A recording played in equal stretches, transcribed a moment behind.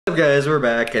What's up, guys? We're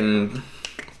back, and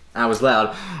I was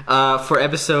loud. For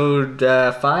episode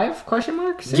 5? Question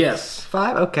mark? 6? Yes.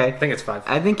 5? Okay. I think it's 5.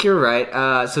 I think you're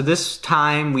right. So this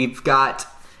time we've got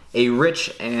a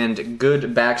rich and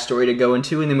good backstory to go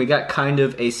into, and then we got kind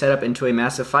of a setup into a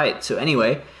massive fight. So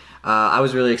anyway, I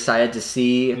was really excited to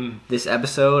see this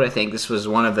episode. I think this was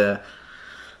one of the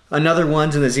another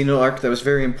ones in the Xeno arc that was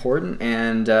very important,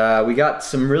 and we got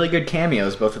some really good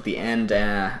cameos both at the end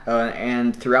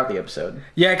and throughout the episode.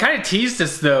 Yeah, it kind of teased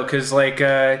us though, because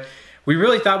we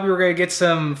really thought we were going to get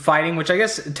some fighting, which I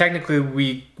guess technically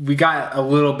we got a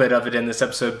little bit of it in this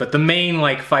episode, but the main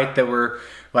fight that we're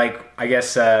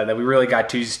that we really got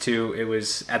teased to, it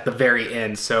was at the very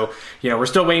end. So, we're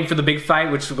still waiting for the big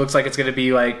fight, which looks like it's going to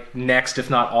be next, if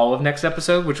not all of next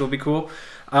episode, which will be cool.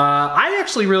 I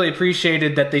actually really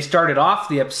appreciated that they started off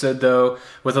the episode, though,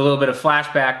 with a little bit of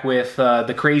flashback with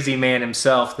the crazy man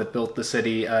himself that built the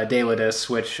city, Daedalus,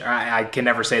 which I can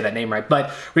never say that name right.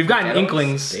 But we've gotten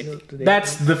inklings.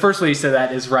 That's the first way you said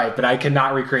that is right, but I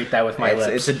cannot recreate that with my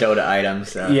lips. It's a Dota item,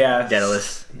 so yeah,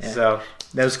 Daedalus. Yeah. So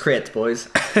those crits, boys.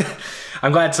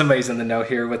 I'm glad somebody's in the know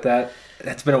here with that.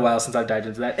 It's been a while since I've dived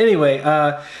into that. Anyway,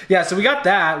 so we got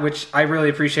that, which I really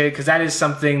appreciated, because that is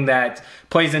something that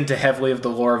plays into heavily of the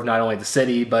lore of not only the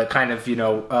city, but kind of,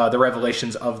 the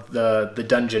revelations of the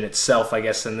dungeon itself, I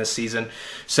guess, in this season.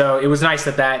 So it was nice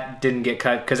that didn't get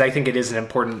cut, because I think it is an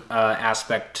important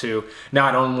aspect to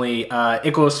not only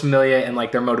Iclos Familia and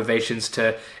their motivations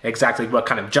to exactly what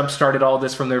kind of jump-started all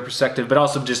this from their perspective, but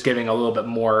also just giving a little bit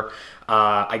more,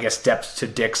 depth to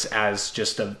Dix as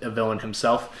just a villain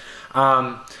himself.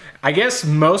 I guess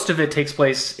most of it takes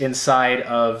place inside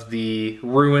of the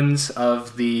ruins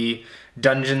of the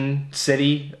dungeon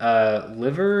city,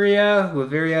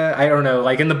 Rivira. I don't know.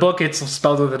 In the book, it's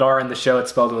spelled with an R. In the show, it's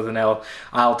spelled with an L.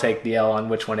 I'll take the L on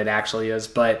which one it actually is.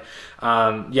 But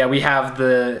we have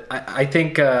I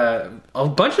think a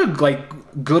bunch of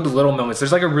good little moments.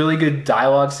 There's a really good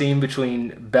dialogue scene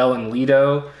between Bell and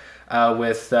Leto,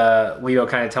 with Leto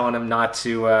kind of telling him not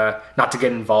to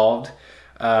get involved.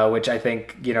 Which I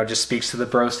think, just speaks to the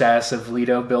bro status of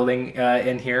Leto building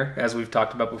in here, as we've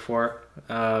talked about before.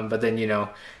 But then,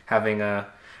 having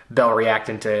Bell react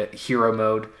into hero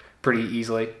mode pretty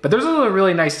easily. But there's a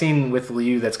really nice scene with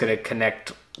Liu that's going to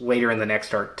connect later in the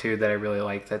next arc, too, that I really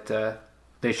like that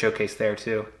they showcase there,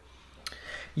 too.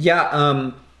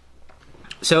 Yeah,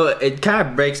 so it kind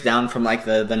of breaks down from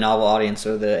the novel audience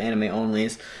or the anime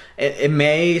onlys. It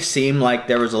may seem like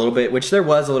there was a little bit, which there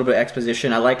was a little bit of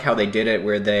exposition. I like how they did it,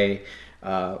 where they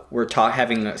were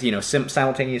having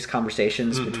simultaneous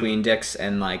conversations between Dix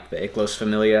and the Iclos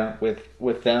Familia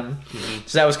with them.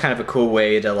 So that was kind of a cool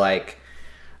way to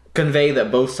convey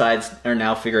that both sides are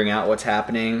now figuring out what's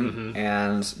happening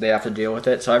and they have to deal with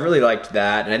it. So I really liked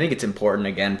that, and I think it's important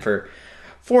again for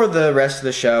the rest of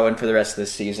the show and for the rest of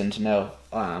this season to know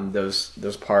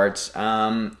those parts.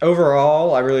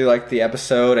 Overall, I really liked the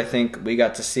episode. I think we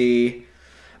got to see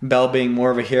Bell being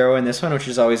more of a hero in this one, which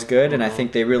is always good, and I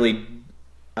think they really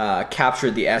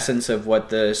captured the essence of what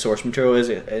the source material is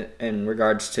in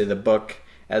regards to the book,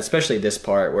 especially this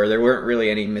part where there weren't really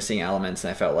any missing elements,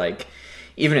 and I felt like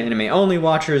even anime-only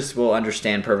watchers will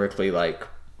understand perfectly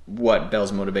what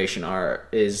Bell's motivation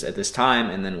is at this time,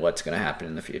 and then what's going to happen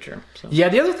in the future. So. Yeah,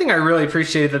 the other thing I really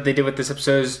appreciated that they did with this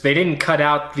episode is they didn't cut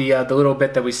out the little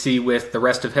bit that we see with the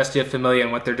rest of Hestia Familia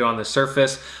and what they're doing on the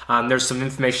surface. There's some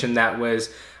information that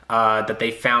was that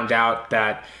they found out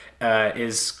that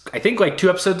is, I think 2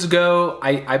 episodes ago,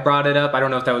 I brought it up. I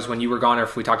don't know if that was when you were gone or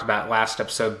if we talked about it last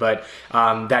episode, but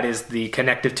that is the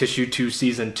connective tissue to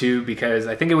season 2, because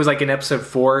I think it was in episode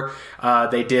 4,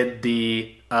 they did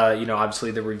the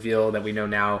obviously the reveal that we know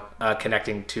now,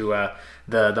 connecting to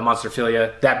the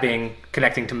monstrophilia, that being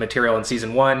connecting to material in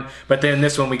season 1. But then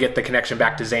this one we get the connection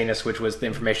back to Xneos, which was the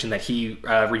information that he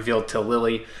revealed to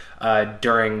Lily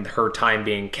during her time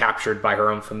being captured by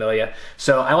her own familia.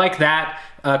 So I like that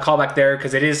callback there,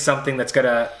 because it is something that's going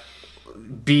to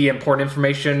be important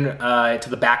information to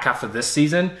the back half of this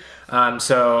season.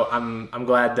 So I'm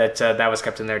glad that that was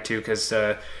kept in there too, because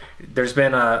there's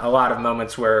been a lot of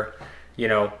moments where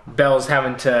Bell's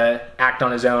having to act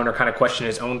on his own or kind of question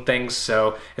his own things.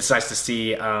 So it's nice to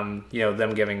see,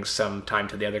 them giving some time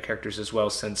to the other characters as well,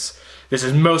 since this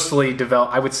is mostly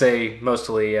developing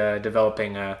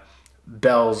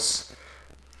Bell's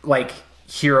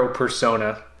hero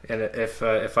persona, and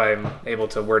if I'm able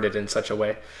to word it in such a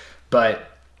way. But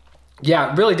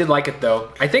yeah, really did like it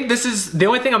though. I think this is the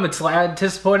only thing I'm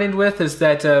disappointed with, is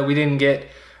that we didn't get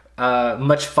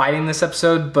much fighting this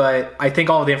episode, but I think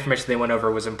all of the information they went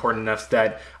over was important enough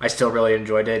that I still really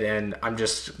enjoyed it, and I'm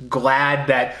just glad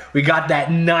that we got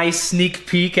that nice sneak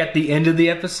peek at the end of the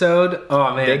episode.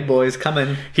 Oh man, Big boy's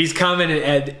coming. He's coming,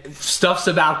 and stuff's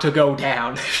about to go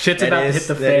down. Shit's about to hit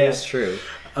the fan. That is true.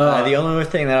 The only other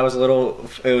thing that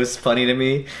it was funny to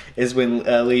me is when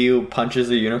Liu punches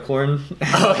the unicorn.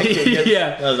 Oh,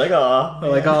 yeah. I was like,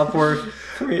 oh, poor.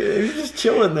 He's just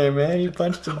chilling there, man. You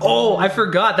punched him. Oh, I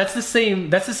forgot. That's the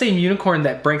same unicorn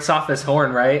that breaks off his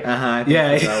horn, right?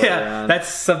 Yeah. That's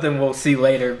something we'll see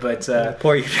later. But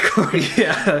poor unicorn.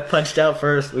 Yeah, punched out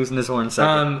first, losing his horn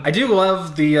second. I do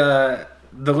love the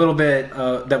little bit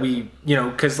that we,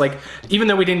 because like even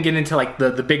though we didn't get into like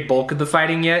the big bulk of the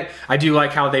fighting yet, I do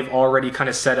like how they've already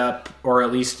kind of set up or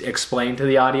at least explained to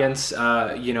the audience,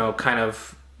 kind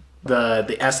of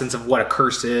the essence of what a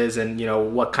curse is and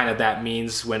what kind of that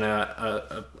means when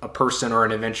a person or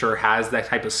an adventurer has that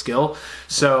type of skill.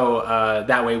 So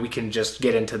that way we can just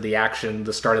get into the action,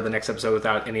 the start of the next episode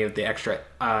without any of the extra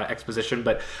exposition.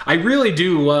 But I really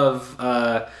do love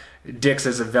Dix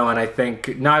as a villain. I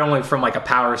think not only from like a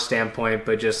power standpoint,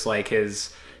 but just like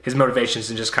his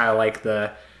motivations and just kind of like the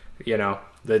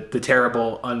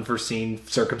terrible unforeseen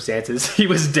circumstances he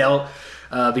was dealt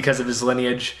because of his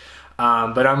lineage.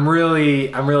 But I'm really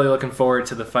looking forward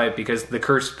to the fight because the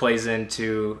curse plays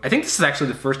into. I think this is actually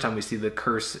the first time we see the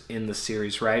curse in the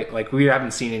series, right? Like we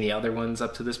haven't seen any other ones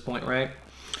up to this point, right?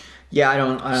 Yeah, I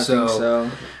don't think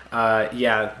so.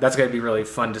 Yeah, that's gonna be really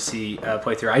fun to see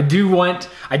play through. I do want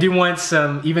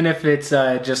some, even if it's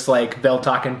just like Bell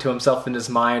talking to himself in his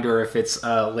mind, or if it's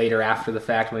later after the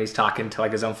fact when he's talking to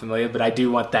like his own familiar. But I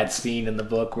do want that scene in the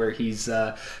book where he's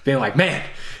being like, "Man,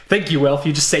 thank you, Wilf.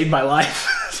 You just saved my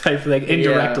life," type of thing,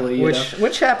 indirectly. Yeah,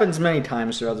 which happens many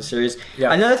times throughout the series.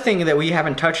 Yeah. Another thing that we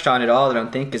haven't touched on at all, I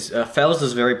don't think, is Fells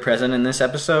is very present in this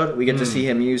episode. We get to see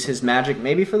him use his magic,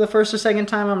 maybe for the first or second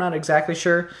time. I'm not exactly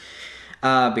sure.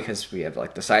 Because we have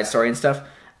like the side story and stuff.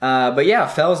 But yeah,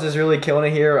 Fells is really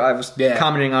killing it here. I was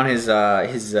commenting on his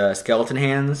skeleton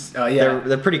hands. Oh yeah,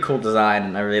 they're pretty cool design,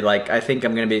 and I really like. I think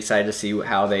I'm going to be excited to see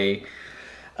how they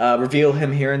reveal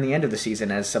him here in the end of the season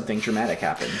as something dramatic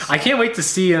happens. I can't wait to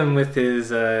see him with his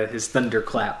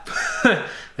thunderclap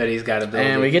that he's got ability.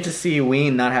 And we get to see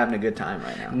Ween not having a good time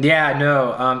right now. Yeah,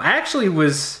 no. I actually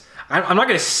was. I'm not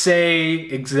going to say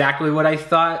exactly what I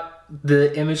thought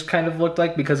the image kind of looked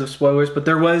like because of spoilers, but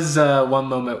there was one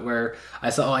moment where I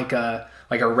saw like a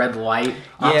red light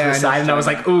off to the side, and I was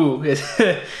like, "Ooh!"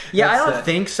 Yeah, I don't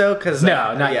think so because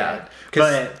no, not yet.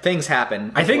 Because things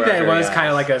happen. I think that was kind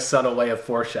of like a subtle way of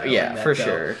foreshadowing. Yeah, for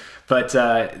sure. But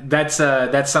that's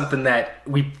something that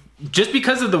we just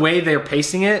because of the way they're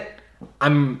pacing it,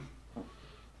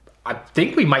 I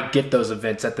think we might get those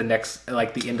events at the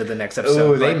end of the next episode.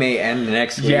 Oh, they may end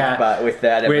next week with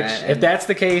that event. If that's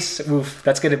the case,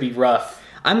 that's going to be rough.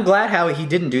 I'm glad how he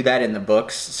didn't do that in the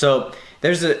books. So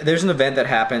there's an event that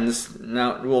happens.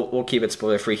 Now we'll keep it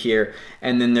spoiler free here,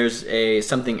 and then there's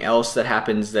something else that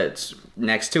happens that's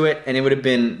next to it, and it would have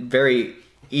been very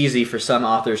easy for some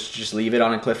authors to just leave it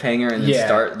on a cliffhanger and then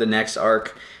start the next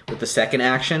arc with the second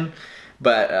action.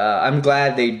 But I'm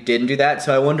glad they didn't do that.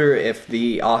 So I wonder if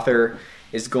the author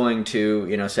is going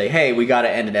to, say, "Hey, we got to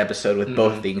end an episode with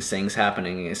both these things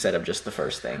happening instead of just the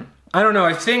first thing." I don't know.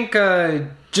 I think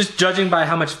just judging by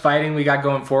how much fighting we got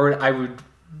going forward,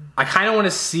 I kind of want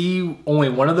to see only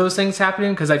one of those things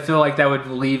happening because I feel like that would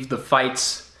leave the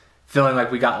fights feeling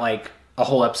like we got like a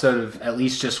whole episode of at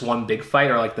least just one big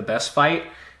fight or like the best fight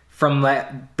from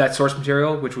that source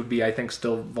material, which would be, I think,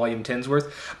 still volume 10's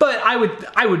worth. But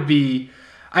I'd be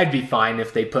fine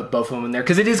if they put both of them in there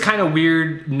because it is kind of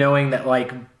weird knowing that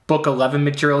like book 11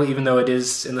 material, even though it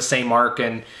is in the same arc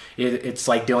and it's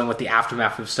like dealing with the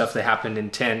aftermath of stuff that happened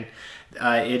in 10.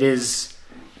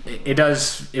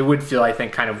 It would feel, I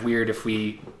think, kind of weird if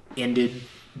we ended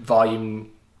volume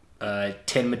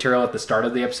 10 material at the start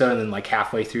of the episode, and then like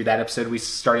halfway through that episode we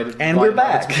started and we're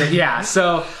back. Yeah,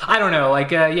 so I don't know, like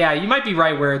you might be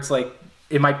right where it's like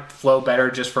it might flow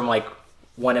better just from like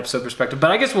one episode perspective,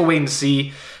 but I guess we'll wait and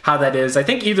see how that is. I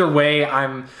think either way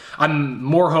I'm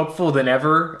more hopeful than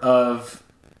ever of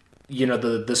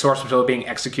the source material being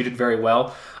executed very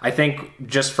well. I think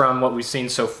just from what we've seen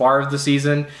so far of the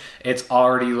season, it's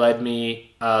already led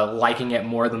me liking it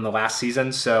more than the last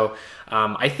season. So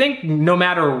I think no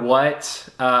matter what,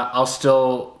 I'll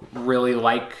still really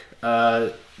like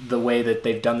the way that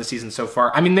they've done the season so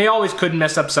far. I mean, they always could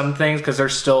mess up some things because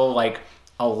there's still like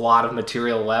a lot of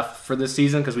material left for this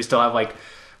season because we still have like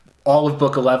all of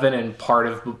book 11 and part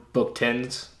of book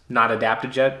 10's not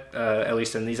adapted yet, at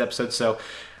least in these episodes. So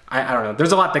I don't know.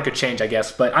 There's a lot that could change, I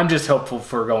guess, but I'm just hopeful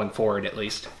for going forward at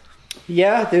least.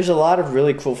 Yeah, there's a lot of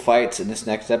really cool fights in this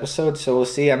next episode, so we'll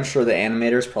see. I'm sure the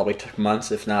animators probably took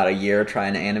months, if not a year,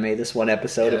 trying to animate this one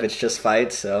episode if it's just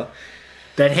fights, so...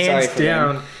 That hands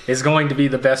down is going to be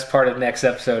the best part of the next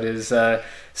episode, is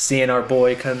seeing our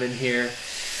boy come in here.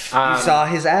 You saw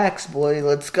his axe, boy.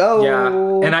 Let's go.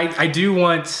 Yeah, and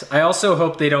I also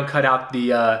hope they don't cut out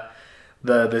the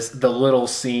little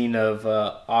scene of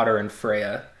Otter and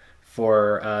Freya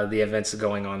for the events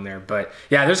going on there. But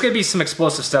yeah, there's going to be some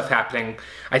explosive stuff happening.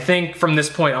 I think from this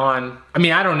point on, I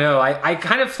mean, I don't know. I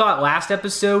kind of thought last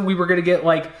episode we were going to get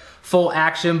like full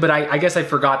action, but I guess I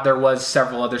forgot there was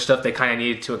several other stuff they kind of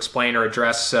needed to explain or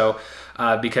address. So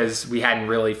because we hadn't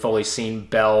really fully seen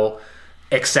Bell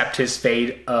accept his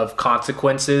fate of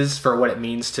consequences for what it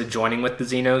means to joining with the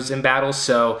Xenos in battle.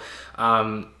 So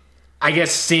I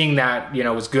guess seeing that,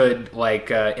 was good, like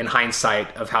in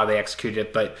hindsight of how they executed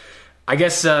it. But I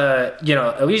guess,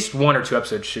 at least 1 or 2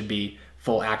 episodes should be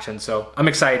full action. So I'm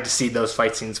excited to see those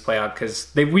fight scenes play out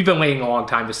because we've been waiting a long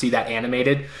time to see that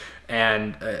animated.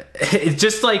 And it's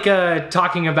just like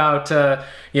talking about,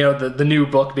 the new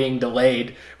book being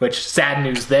delayed, which sad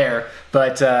news there.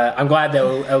 But I'm glad that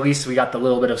at least we got the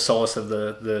little bit of solace of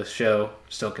the show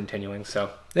still continuing. So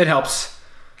it helps.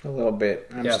 A little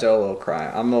bit. I'm still a little crying.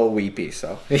 I'm a little weepy,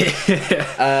 so.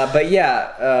 But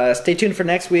yeah, stay tuned for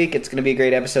next week. It's going to be a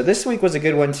great episode. This week was a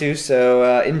good one, too,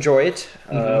 so enjoy it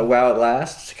while it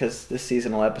lasts, because this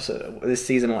season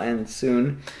will end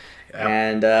soon. Yep.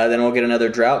 And then we'll get another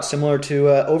drought similar to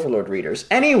Overlord readers.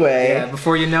 Anyway. Yeah,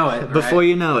 before you know it. Before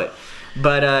you know it.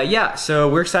 But yeah, so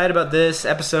we're excited about this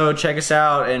episode. Check us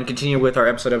out and continue with our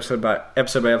episode by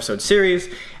episode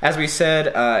series. As we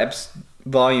said,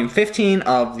 Volume 15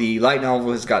 of the light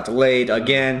novel has got delayed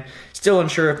again. Still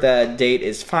unsure if that date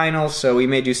is final, so we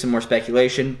may do some more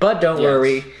speculation. But don't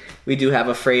worry. We do have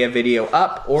a Freya video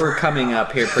up or coming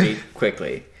up here pretty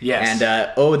quickly. Yes. And,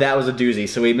 that was a doozy.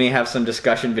 So we may have some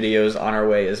discussion videos on our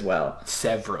way as well.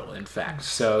 Several, in fact.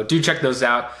 So do check those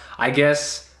out. I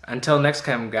guess until next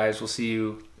time, guys, we'll see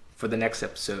you for the next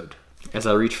episode. As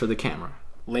I reach for the camera.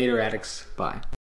 Later, addicts. Bye.